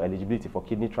affect your eligibility for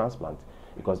kidney transplant,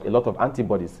 because a lot of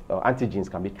antibodies or antigens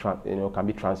can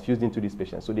be transfused into these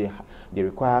patients. So they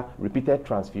require repeated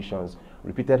transfusions,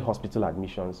 repeated hospital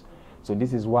admissions. So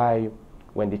this is why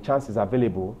when the chance is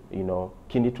available,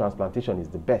 kidney transplantation is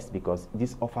the best, because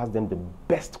this offers them the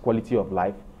best quality of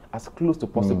life, as close to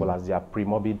possible as their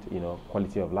pre-morbid,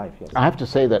 quality of life. Yes. I have to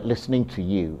say that listening to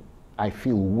you, I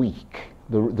feel weak.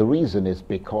 The reason is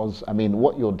because,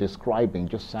 what you're describing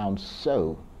just sounds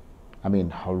so,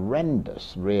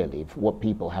 horrendous, really, for what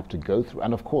people have to go through.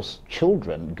 And of course,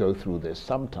 children go through this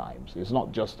sometimes. It's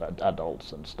not just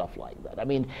adults and stuff like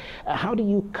that. How do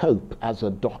you cope as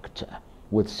a doctor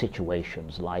with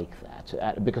situations like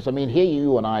that? Because, here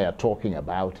you and I are talking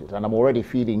about it, and I'm already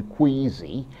feeling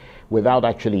queasy without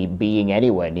actually being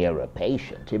anywhere near a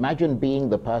patient. Imagine being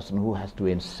the person who has to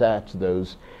insert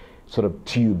those sort of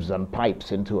tubes and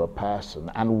pipes into a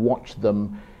person and watch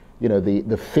them,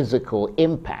 the physical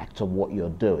impact of what you're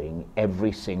doing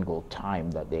every single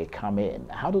time that they come in.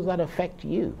 How does that affect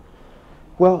you?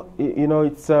 Well,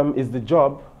 it's the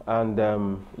job,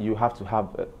 and you have to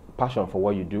have passion for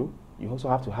what you do. You also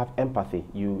have to have empathy.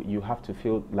 You have to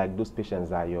feel like those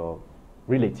patients are your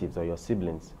relatives or your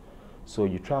siblings. So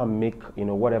you try and make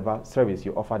whatever service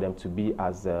you offer them to be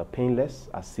as painless,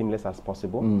 as seamless as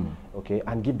possible, okay,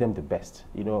 and give them the best.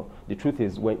 The truth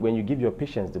is, when you give your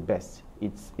patients the best,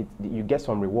 you get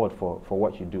some reward for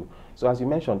what you do. So as you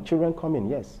mentioned, children come in.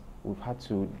 Yes, we've had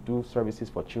to do services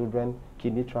for children,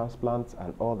 kidney transplants,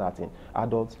 and all that in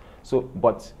adults. So,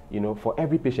 but for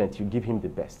every patient, you give him the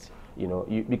best.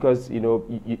 Because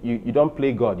you don't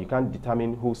play God. You can't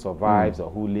determine who survives or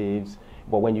who lives.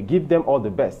 But when you give them all the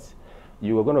best,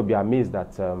 you are going to be amazed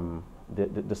at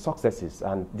the successes,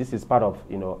 and this is part of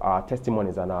our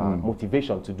testimonies and our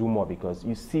motivation to do more, because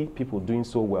you see people doing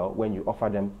so well when you offer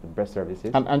them the best services.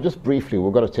 And just briefly,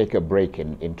 we're going to take a break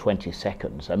in 20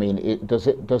 seconds.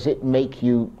 Does it make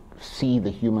you see the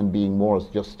human being more as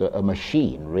just a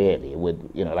machine, really, with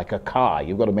like a car?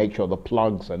 You've got to make sure the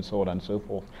plugs and so on and so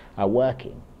forth are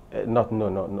working. Not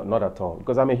at all,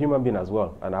 because I'm a human being as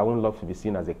well, and I wouldn't love to be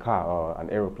seen as a car or an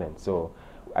aeroplane. So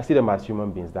I see them as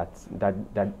human beings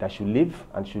that should live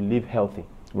and should live healthy.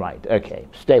 Right, okay.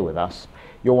 Stay with us.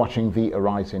 You're watching the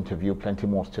Arise interview. Plenty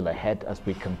more still ahead as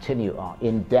we continue our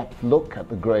in-depth look at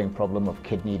the growing problem of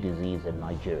kidney disease in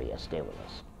Nigeria. Stay with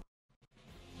us.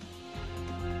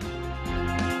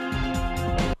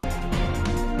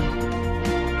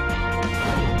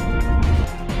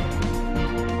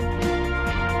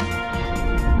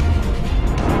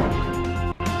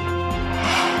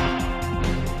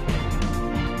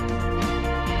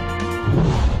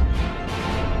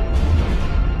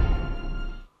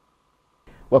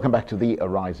 Welcome back to the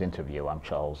Arise interview. I'm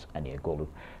Charles Aniagolu.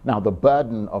 Now, the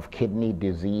burden of kidney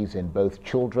disease in both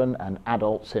children and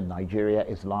adults in Nigeria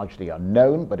is largely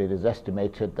unknown, but it is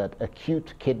estimated that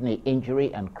acute kidney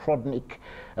injury and chronic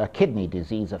kidney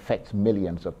disease affects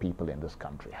millions of people in this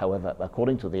country. However,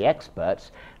 according to the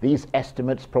experts, these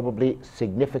estimates probably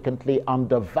significantly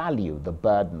undervalue the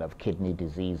burden of kidney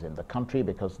disease in the country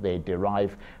because they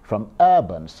derive from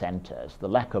urban centers. The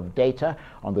lack of data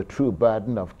on the true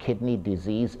burden of kidney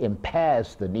disease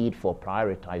impairs the need for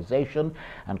prioritization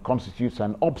and constitutes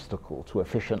an obstacle to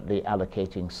efficiently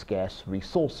allocating scarce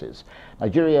resources.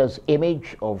 Nigeria's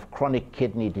image of chronic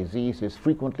kidney disease is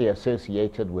frequently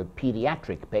associated with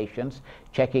pediatric patients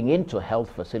checking into health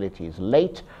facilities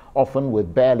late, often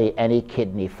with barely any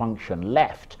kidney function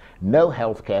left, no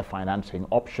healthcare financing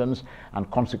options, and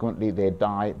consequently they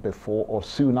die before or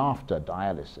soon after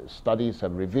dialysis. Studies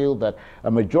have revealed that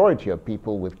a majority of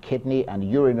people with kidney and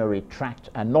urinary tract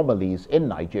anomalies in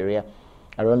Nigeria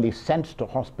are only sent to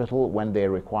hospital when they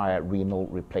require renal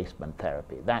replacement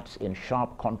therapy. That's in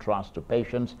sharp contrast to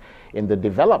patients in the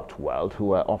developed world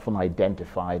who are often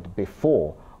identified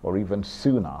before or even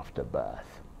soon after birth.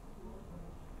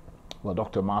 Well,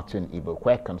 Dr. Martin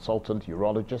Igbokwe, consultant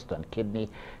urologist and kidney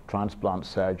transplant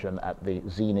surgeon at the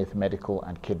Zenith Medical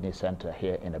and Kidney Center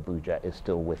here in Abuja, is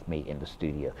still with me in the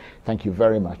studio. Thank you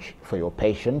very much for your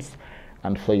patience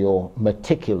and for your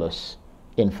meticulous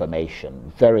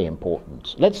information. Very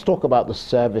important. Let's talk about the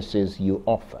services you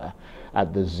offer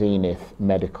at the Zenith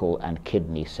Medical and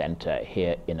Kidney Center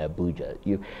here in Abuja.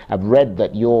 I've read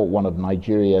that you're one of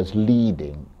Nigeria's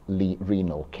leading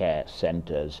renal care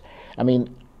centers. I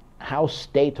mean, how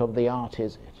state-of-the-art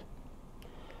is it?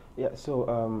 Yeah, so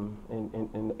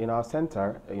in our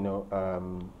center,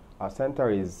 our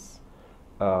center is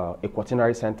a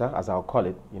quaternary center, as I'll call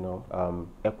it,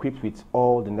 equipped with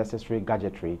all the necessary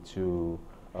gadgetry to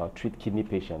treat kidney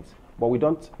patients. But we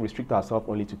don't restrict ourselves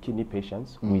only to kidney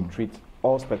patients. We treat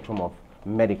all spectrum of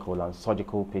medical and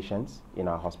surgical patients in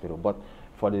our hospital. But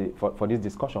for this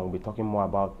discussion, we'll be talking more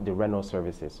about the renal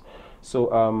services.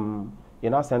 So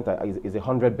in our center is a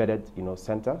 100-bedded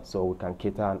center, so we can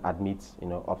cater and admit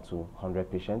up to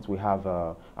 100 patients. We have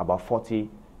about 40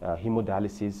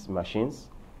 hemodialysis machines.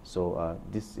 So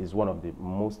this is one of the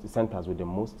most centers with the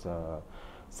most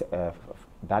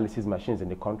dialysis machines in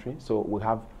the country. So we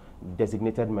have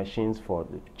designated machines for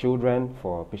the children,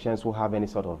 for patients who have any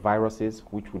sort of viruses,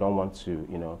 which we don't want to,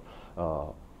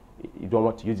 you don't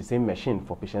want to use the same machine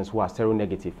for patients who are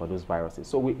seronegative for those viruses.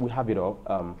 So we have it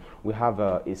all. We have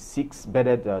a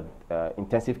 6-bedded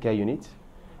intensive care unit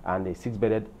and a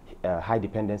 6-bedded high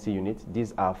dependency unit.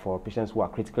 These are for patients who are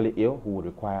critically ill, who would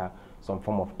require some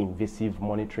form of invasive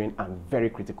monitoring and very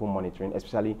critical monitoring,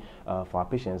 especially for our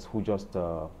patients who just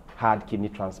had kidney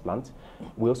transplant.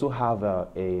 We also have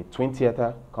a twin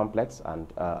theater complex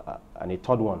and a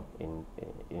third one in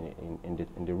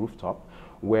the rooftop,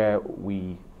 where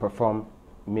we perform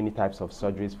many types of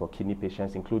surgeries for kidney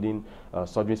patients, including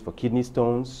surgeries for kidney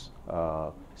stones,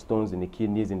 stones in the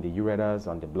kidneys, in the ureters,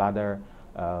 on the bladder.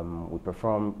 We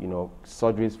perform,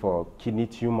 surgeries for kidney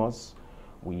tumors.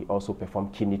 We also perform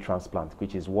kidney transplant,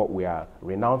 which is what we are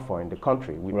renowned for in the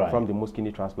country. We perform the most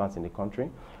kidney transplants in the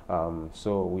country.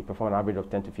 So we perform an average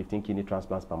of 10 to 15 kidney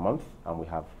transplants per month, and we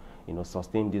have,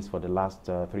 sustained this for the last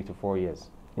 3 to 4 years.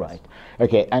 Right.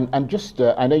 Okay. And just,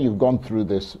 I know you've gone through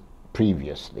this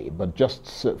previously, but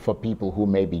just for people who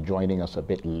may be joining us a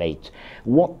bit late,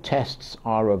 what tests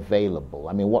are available?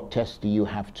 I mean, what tests do you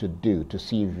have to do to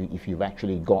see if you've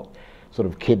actually got sort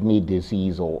of kidney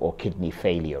disease or kidney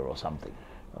failure or something?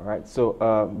 All right, so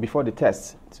before the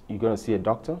test, you're going to see a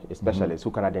doctor, a specialist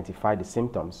who can identify the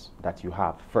symptoms that you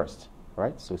have first,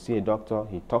 right? So see a doctor,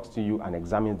 he talks to you and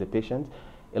examines the patient.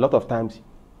 A lot of times,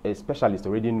 a specialist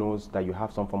already knows that you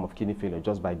have some form of kidney failure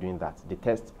just by doing that. The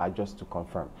tests are just to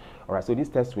confirm. All right, so these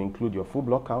tests will include your full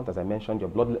blood count. As I mentioned, the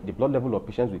blood level of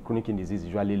patients with chronic kidney disease is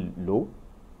usually low.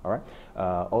 All right.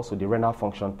 Also, the renal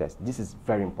function test. This is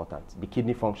very important. The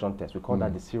kidney function test. We call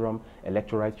that the serum,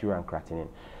 electrolyte, urea, and creatinine.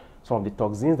 Some of the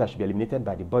toxins that should be eliminated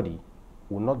by the body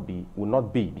will not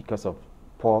be because of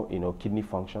poor, kidney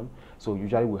function. So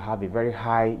usually we have a very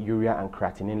high urea and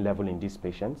creatinine level in these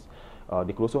patients.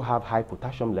 They could also have high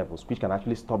potassium levels, which can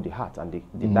actually stop the heart, and they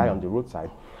die on the roadside.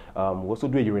 We also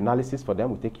do a urinalysis for them.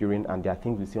 We take urine, and there are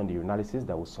things we see on the urinalysis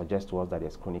that will suggest to us that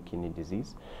there's chronic kidney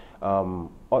disease.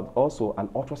 Also, an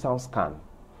ultrasound scan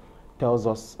tells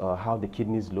us how the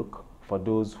kidneys look for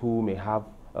those who may have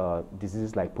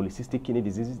diseases like polycystic kidney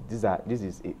diseases. This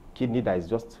is a kidney that is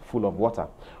just full of water,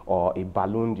 or a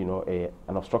ballooned, an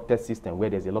obstructed system where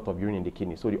there's a lot of urine in the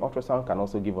kidney. So the ultrasound can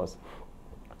also give us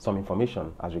some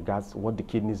information as regards what the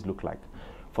kidneys look like.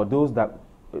 For those that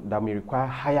may require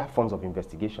higher forms of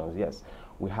investigations, yes,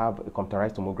 we have a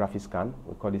computerized tomography scan.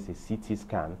 We call this a CT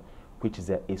scan, which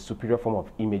is a superior form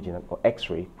of imaging, or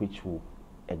X-ray, which will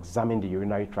examine the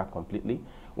urinary tract completely.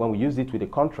 When we use it with the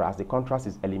contrast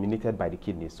is eliminated by the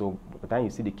kidneys. So by the time you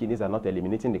see the kidneys are not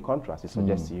eliminating the contrast, it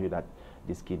suggests to you that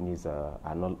these kidneys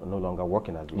are no longer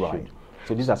working as they should.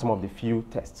 So these are some of the few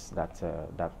tests that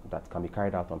can be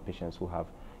carried out on patients who have,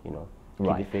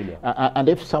 kidney failure. And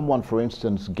if someone, for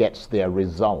instance, gets their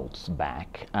results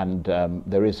back and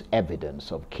there is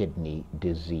evidence of kidney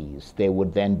disease, they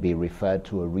would then be referred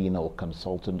to a renal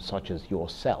consultant such as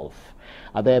yourself.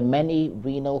 Are there many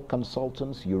renal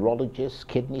consultants, urologists,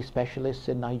 kidney specialists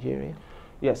in Nigeria?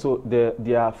 Yeah, so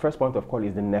their first point of call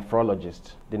is the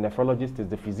nephrologist. The nephrologist is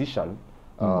the physician,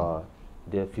 not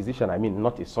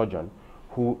a surgeon,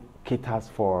 who caters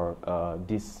for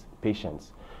these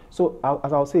patients. So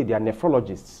as I'll say, there are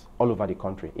nephrologists all over the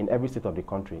country. In every state of the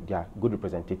country, there are good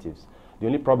representatives. The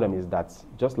only problem is that,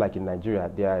 just like in Nigeria,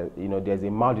 there's a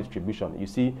maldistribution. You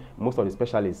see, most of the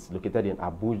specialists located in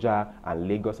Abuja and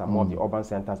Lagos and more of the urban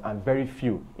centers, and very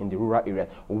few in the rural area,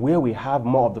 where we have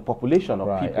more of the population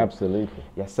of people. Absolutely.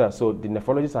 Yes, sir. So the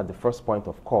nephrologists are the first point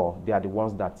of call. They are the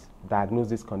ones that diagnose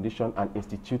this condition and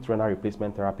institute renal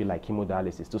replacement therapy like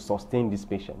hemodialysis to sustain these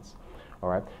patients. All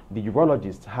right. The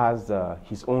urologist has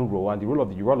his own role, and the role of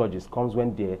the urologist comes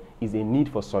when there is a need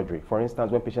for surgery. For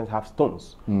instance, when patients have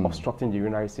stones obstructing the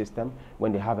urinary system,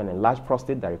 when they have an enlarged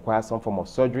prostate that requires some form of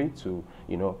surgery to,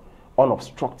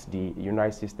 unobstruct the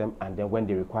urinary system, and then when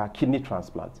they require kidney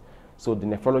transplant. So the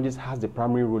nephrologist has the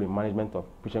primary role in management of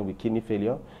patients with kidney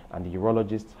failure, and the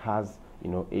urologist has,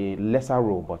 a lesser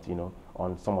role, but,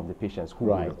 on some of the patients who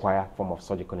will require a form of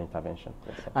surgical intervention.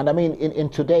 And I mean, in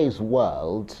today's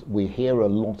world, we hear a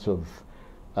lot of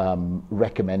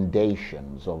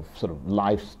recommendations of sort of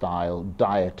lifestyle,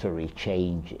 dietary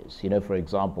changes. For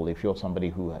example, if you're somebody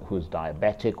who is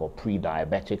diabetic or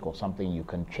pre-diabetic or something, you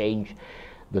can change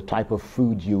the type of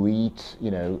food you eat,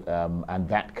 and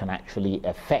that can actually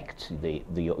affect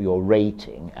your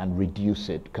rating and reduce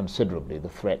it considerably, the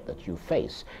threat that you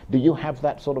face. Do you have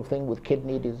that sort of thing with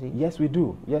kidney disease? Yes, we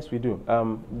do. Yes, we do.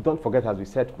 Don't forget, as we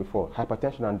said before,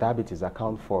 hypertension and diabetes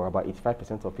account for about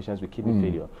 85% of patients with kidney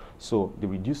failure. So the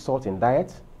reduced salt in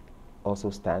diet also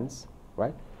stands,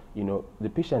 right? The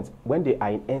patients, when they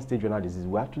are in end-stage renal disease,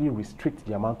 we actually restrict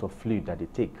the amount of fluid that they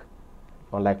take.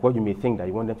 Unlike what you may think that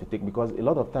you want them to take, because a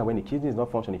lot of time when the kidney is not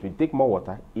functioning, if you take more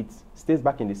water, it stays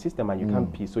back in the system and you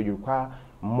can't pee. So you require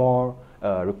more,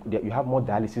 you have more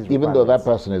dialysis even though that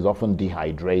person is often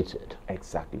dehydrated.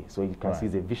 Exactly. So you can see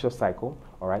it's a vicious cycle.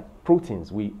 All right.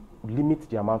 Proteins, we limit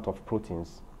the amount of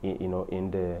proteins in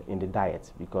the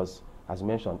diet, because, as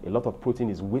mentioned, a lot of protein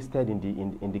is wasted in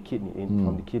the kidney,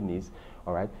 from the kidneys.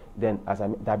 All right. Then,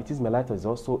 diabetes mellitus is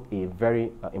also a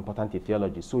very important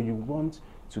etiology. So you want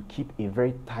to keep a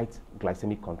very tight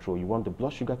glycemic control. You want the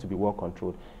blood sugar to be well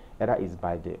controlled, either is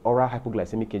by the oral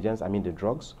hypoglycemic agents, the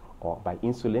drugs, or by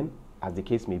insulin, as the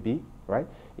case may be, right?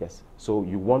 Yes. So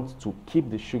you want to keep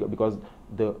the sugar, because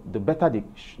the better the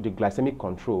glycemic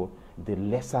control, the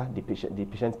lesser the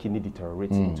patient's kidney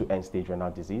deteriorates into end-stage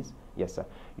renal disease. Yes, sir.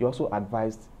 You're also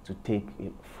advised to take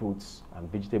fruits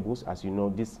and vegetables. As you know,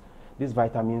 these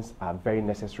vitamins are very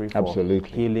necessary for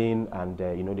healing, and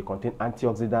they contain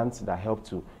antioxidants that help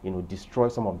to destroy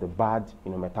some of the bad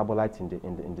metabolites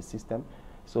in the system.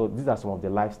 So these are some of the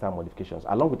lifestyle modifications,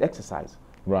 along with exercise.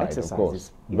 Right, exercise of course.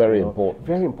 is very important.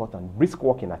 Very important. Brisk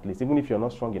walking, at least, even if you're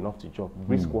not strong enough to jog.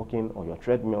 Brisk walking on your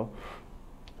treadmill.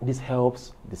 This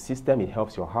helps the system. It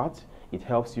helps your heart. It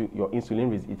helps you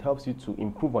it helps you to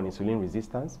improve on insulin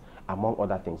resistance, among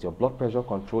other things. Your blood pressure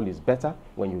control is better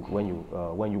when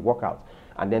you work out.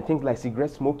 And then things like cigarette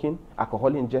smoking,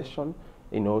 alcohol ingestion,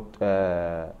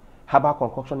 herbal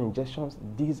concoction ingestions.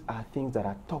 These are things that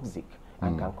are toxic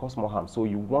and can cause more harm. So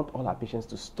you want all our patients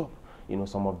to stop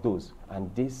some of those,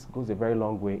 and this goes a very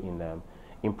long way in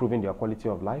improving their quality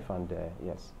of life. And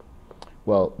yes.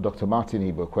 Well, Dr. Martin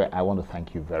Igbokwe, I want to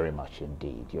thank you very much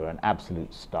indeed. You're an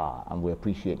absolute star, and we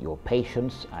appreciate your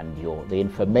patience and the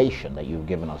information that you've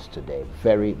given us today.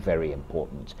 Very, very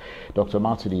important. Dr.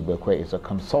 Martin Igbokwe is a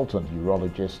consultant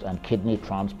urologist and kidney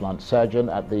transplant surgeon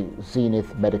at the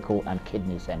Zenith Medical and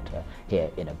Kidney Center here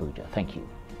in Abuja. Thank you.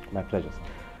 My pleasure, sir.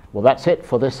 Well, that's it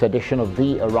for this edition of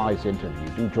The Arise Interview.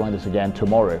 Do join us again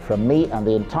tomorrow. From me and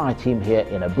the entire team here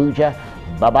in Abuja,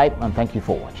 bye-bye, and thank you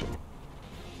for watching.